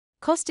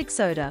Caustic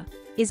soda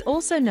is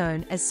also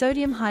known as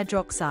sodium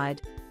hydroxide.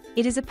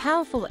 It is a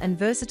powerful and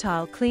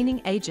versatile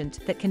cleaning agent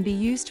that can be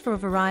used for a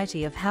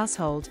variety of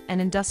household and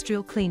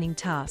industrial cleaning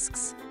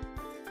tasks.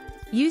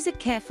 Use it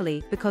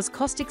carefully because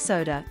caustic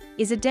soda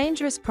is a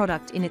dangerous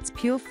product in its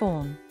pure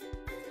form.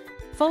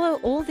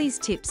 Follow all these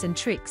tips and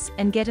tricks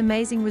and get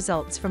amazing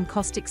results from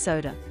caustic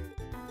soda.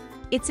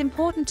 It's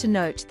important to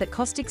note that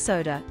caustic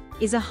soda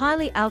is a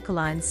highly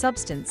alkaline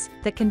substance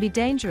that can be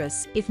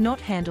dangerous if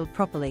not handled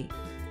properly.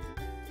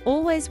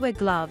 Always wear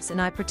gloves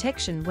and eye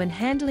protection when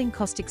handling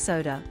caustic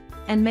soda,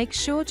 and make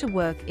sure to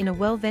work in a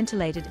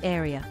well-ventilated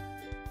area.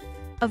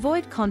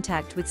 Avoid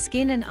contact with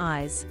skin and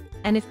eyes,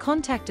 and if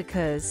contact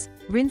occurs,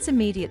 rinse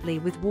immediately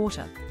with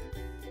water.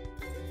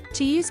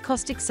 To use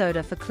caustic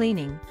soda for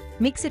cleaning,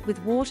 mix it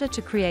with water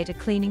to create a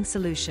cleaning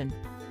solution.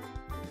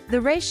 The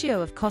ratio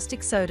of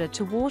caustic soda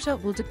to water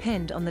will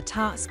depend on the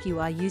task you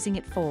are using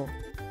it for.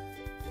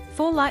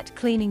 For light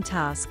cleaning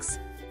tasks,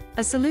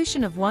 a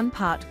solution of 1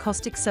 part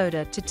caustic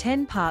soda to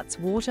 10 parts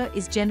water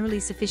is generally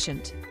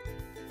sufficient.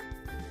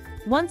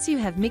 Once you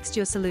have mixed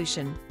your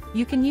solution,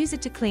 you can use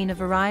it to clean a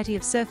variety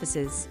of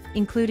surfaces,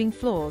 including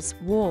floors,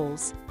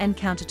 walls, and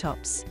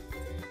countertops.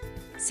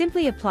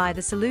 Simply apply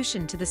the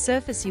solution to the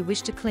surface you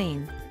wish to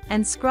clean,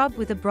 and scrub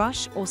with a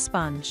brush or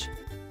sponge.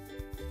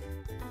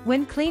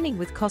 When cleaning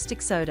with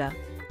caustic soda,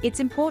 it's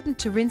important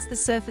to rinse the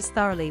surface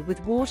thoroughly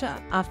with water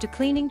after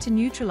cleaning to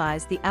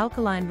neutralize the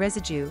alkaline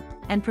residue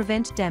and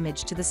prevent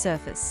damage to the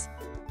surface.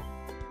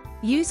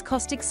 Use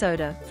caustic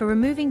soda for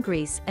removing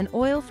grease and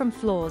oil from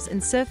floors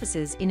and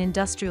surfaces in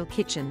industrial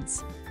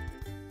kitchens.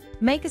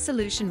 Make a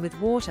solution with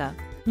water,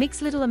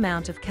 mix little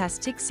amount of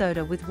caustic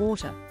soda with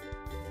water.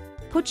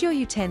 Put your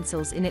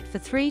utensils in it for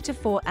 3 to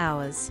 4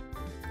 hours.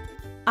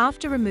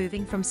 After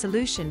removing from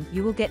solution,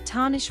 you will get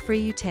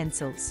tarnish-free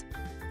utensils.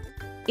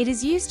 It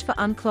is used for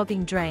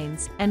unclogging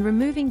drains and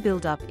removing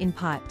buildup in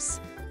pipes.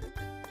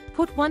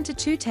 Put 1 to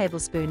 2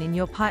 tablespoons in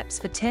your pipes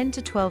for 10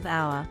 to 12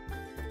 hours.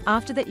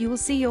 After that you will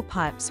see your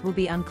pipes will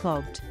be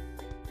unclogged.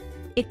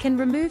 It can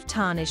remove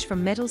tarnish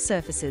from metal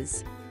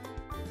surfaces.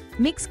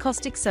 Mix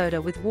caustic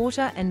soda with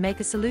water and make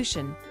a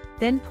solution,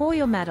 then pour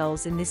your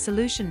metals in this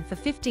solution for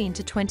 15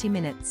 to 20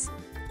 minutes,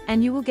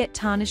 and you will get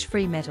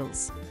tarnish-free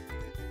metals.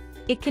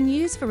 It can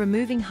use for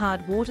removing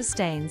hard water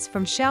stains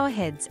from shower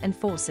heads and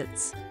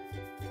faucets.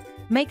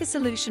 Make a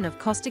solution of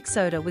caustic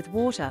soda with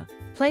water,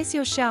 place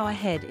your shower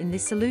head in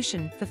this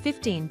solution for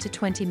 15 to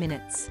 20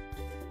 minutes.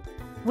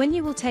 When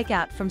you will take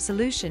out from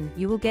solution,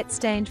 you will get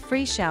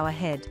stain-free shower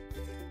head.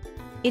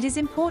 It is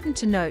important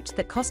to note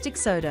that caustic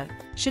soda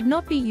should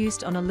not be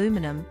used on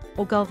aluminum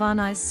or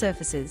galvanized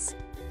surfaces,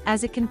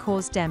 as it can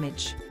cause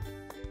damage.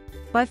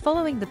 By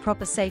following the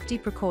proper safety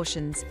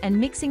precautions and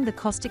mixing the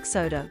caustic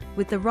soda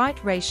with the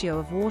right ratio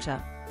of water,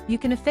 you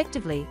can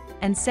effectively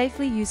and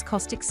safely use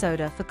caustic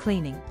soda for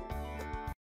cleaning.